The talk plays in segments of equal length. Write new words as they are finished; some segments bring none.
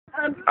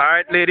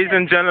Alright, ladies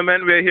and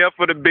gentlemen, we're here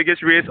for the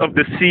biggest race of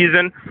the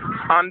season.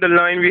 On the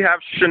line, we have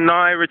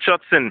Shanoi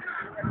Richardson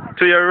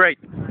to your right.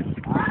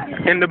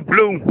 In the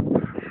blue,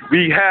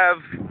 we have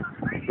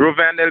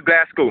Zharnel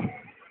Glasgow.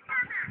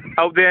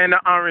 Out there in the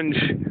orange,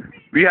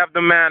 we have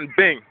the man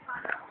Bing,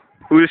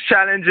 who is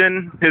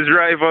challenging his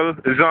rival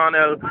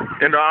Zharnel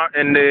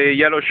in the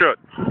yellow shirt.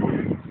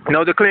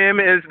 Now the claim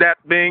is that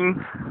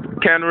Bing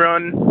can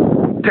run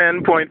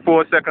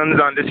 10.4 seconds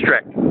on this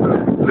track.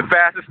 The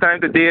fastest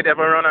time to date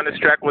ever run on this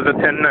track was a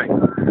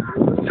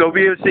 10.9. So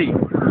we'll see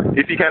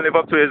if he can live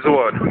up to his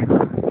word.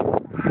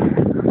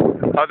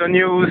 Other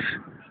news,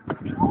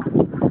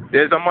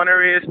 there's a money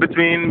race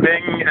between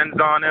Bing and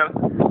Zharnel.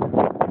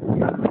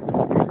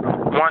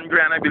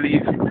 $1,000, I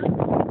believe.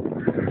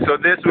 So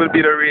this will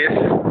be the race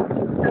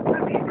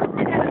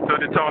to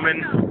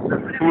determine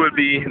who will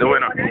be the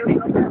winner.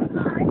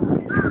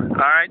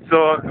 Alright,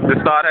 so the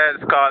starter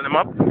has called him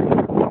up,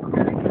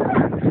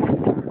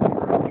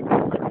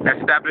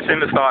 establishing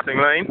the starting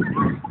line.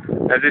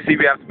 As you see,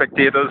 we have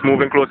spectators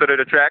moving closer to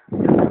the track.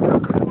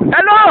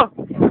 Hello!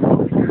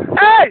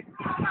 Hey!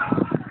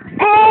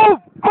 Move!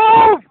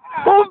 Move!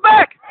 Move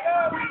back!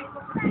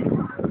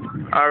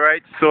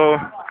 Alright, so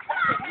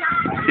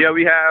here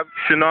we have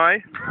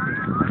Shanoi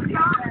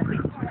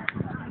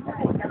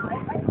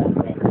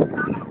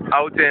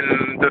out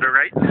in to the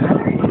right.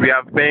 We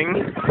have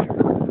Bing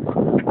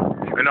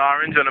in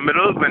orange in the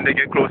middle. When they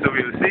get closer,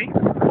 we'll see.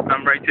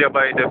 I'm right here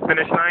by the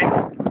finish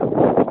line.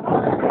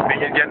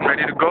 Bing is getting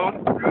ready to go.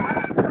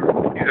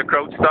 He's a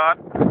crouch start,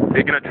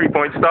 taking a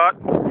 3-point start.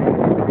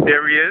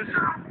 There he is.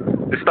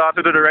 The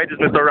starter to the right is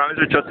Mr. Ronald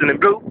Richardson in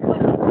blue.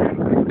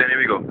 Then here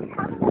we go.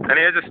 And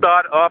here's the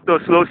start, off to a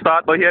slow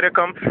start, but here they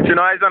come.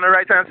 Shanoi is on the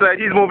right-hand side.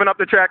 He's moving up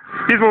the track.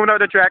 He's moving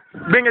up the track.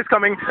 Bing is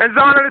coming, and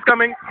Zharnel is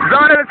coming.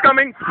 Zharnel is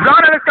coming.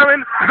 Zharnel is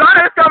coming.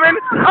 Zharnel is coming.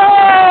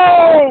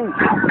 Oh!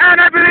 And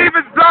I believe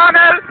it's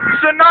Zharnel,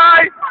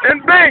 Shanoi,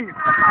 and Bing.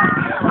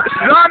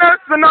 Zharnel,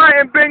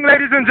 Shanoi, and Bing,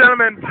 ladies and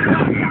gentlemen.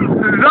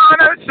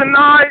 Zharnel,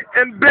 Shanoi,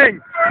 and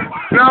Bing.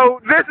 Now,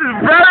 this is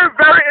very,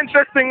 very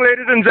interesting,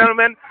 ladies and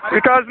gentlemen,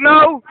 because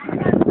now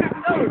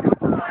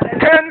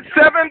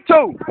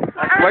 10-7-2.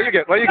 What you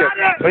get? 10-7-2,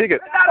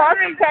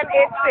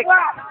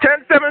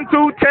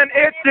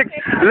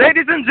 10-8-6.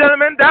 Ladies and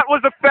gentlemen, that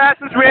was the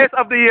fastest race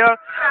of the year.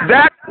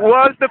 That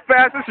was the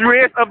fastest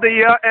race of the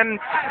year, and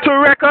to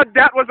record,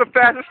 that was the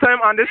fastest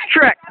time on this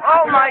track.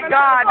 Oh my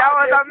God, that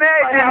was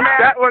amazing, man.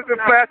 That was the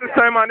fastest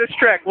time on this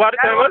track. What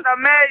that was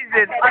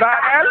amazing.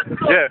 Zharnel?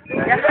 Yeah.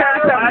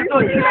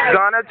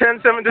 Zharnel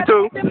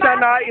 10-7-2.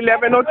 Shanoi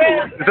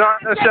 11:02.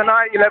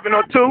 Shanoi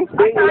 11:02.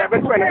 Bing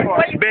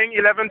 11:25. Bing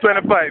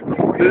 11:25.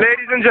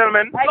 Ladies and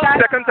gentlemen,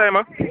 second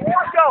timer.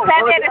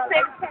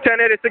 10-86.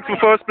 10-86 for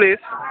first place.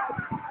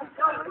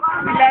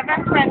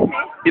 11-20.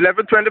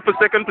 11:20 for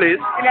second place.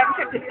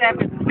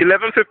 11-57.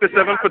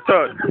 11:57 for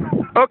third.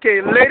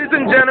 Okay, ladies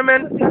and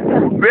gentlemen,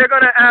 we're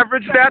gonna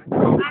average that.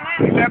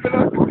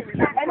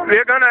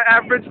 We're gonna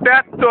average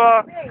that to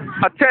a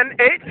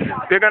 10-8.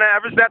 We're gonna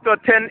average that to a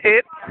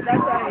 10-8.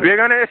 We're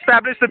gonna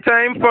establish the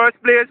time.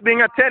 First place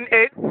being a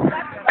 10-8,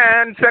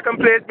 and second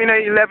place being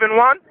a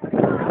 11-1.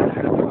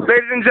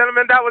 Ladies and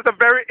gentlemen, that was a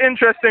very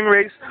interesting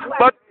race.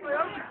 But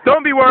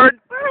don't be worried.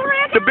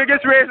 The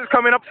biggest race is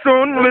coming up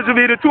soon, which will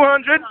be the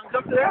 200.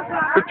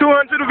 The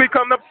 200 will be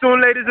coming up soon,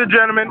 ladies and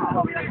gentlemen.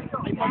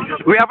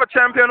 We have a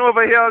champion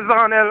over here,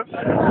 Zharnel,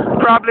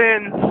 probably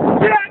in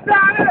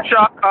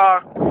shock.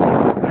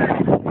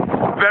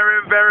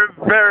 Very, very,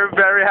 very,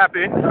 very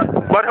happy.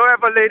 But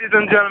however, ladies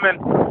and gentlemen,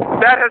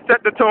 that has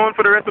set the tone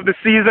for the rest of the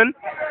season.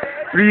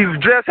 We've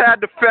just had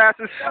the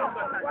fastest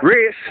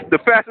race, the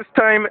fastest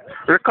time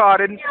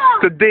recorded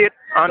to date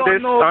on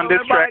this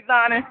track.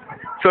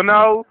 So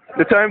now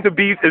the time to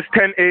beat is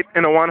 10-8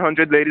 in a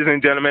 100, ladies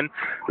and gentlemen.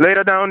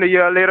 Later down the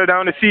year, later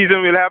down the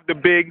season, we'll have the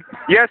big,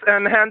 yes,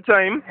 and hand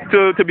time,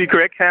 to be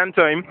correct, hand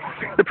time.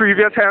 The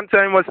previous hand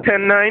time was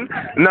 10-9.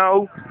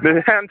 Now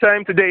the hand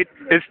time to date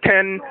is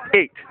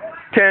 10-8.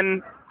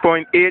 10.80.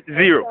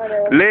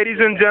 Ladies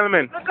and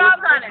gentlemen,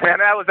 and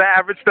that was the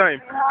average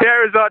time.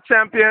 Here is our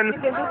champion,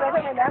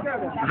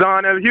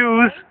 Zharnel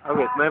Hughes.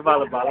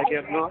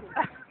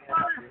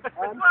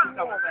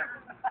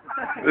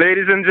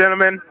 Ladies and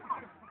gentlemen,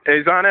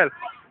 hey Zharnel,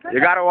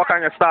 you gotta work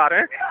on your start,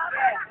 eh?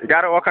 You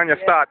gotta work on your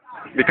start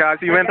because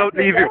he went out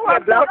leave you.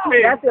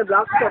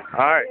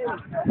 Alright.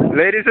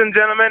 Ladies and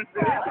gentlemen,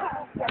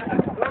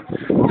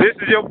 this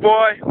is your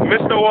boy,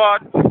 Mr.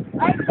 Ward,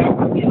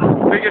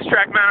 biggest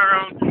track man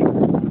around.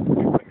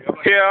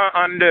 Here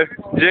on the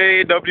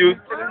JW,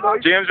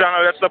 James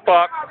Zharnel Webster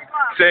Park,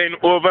 saying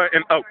over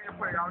and out.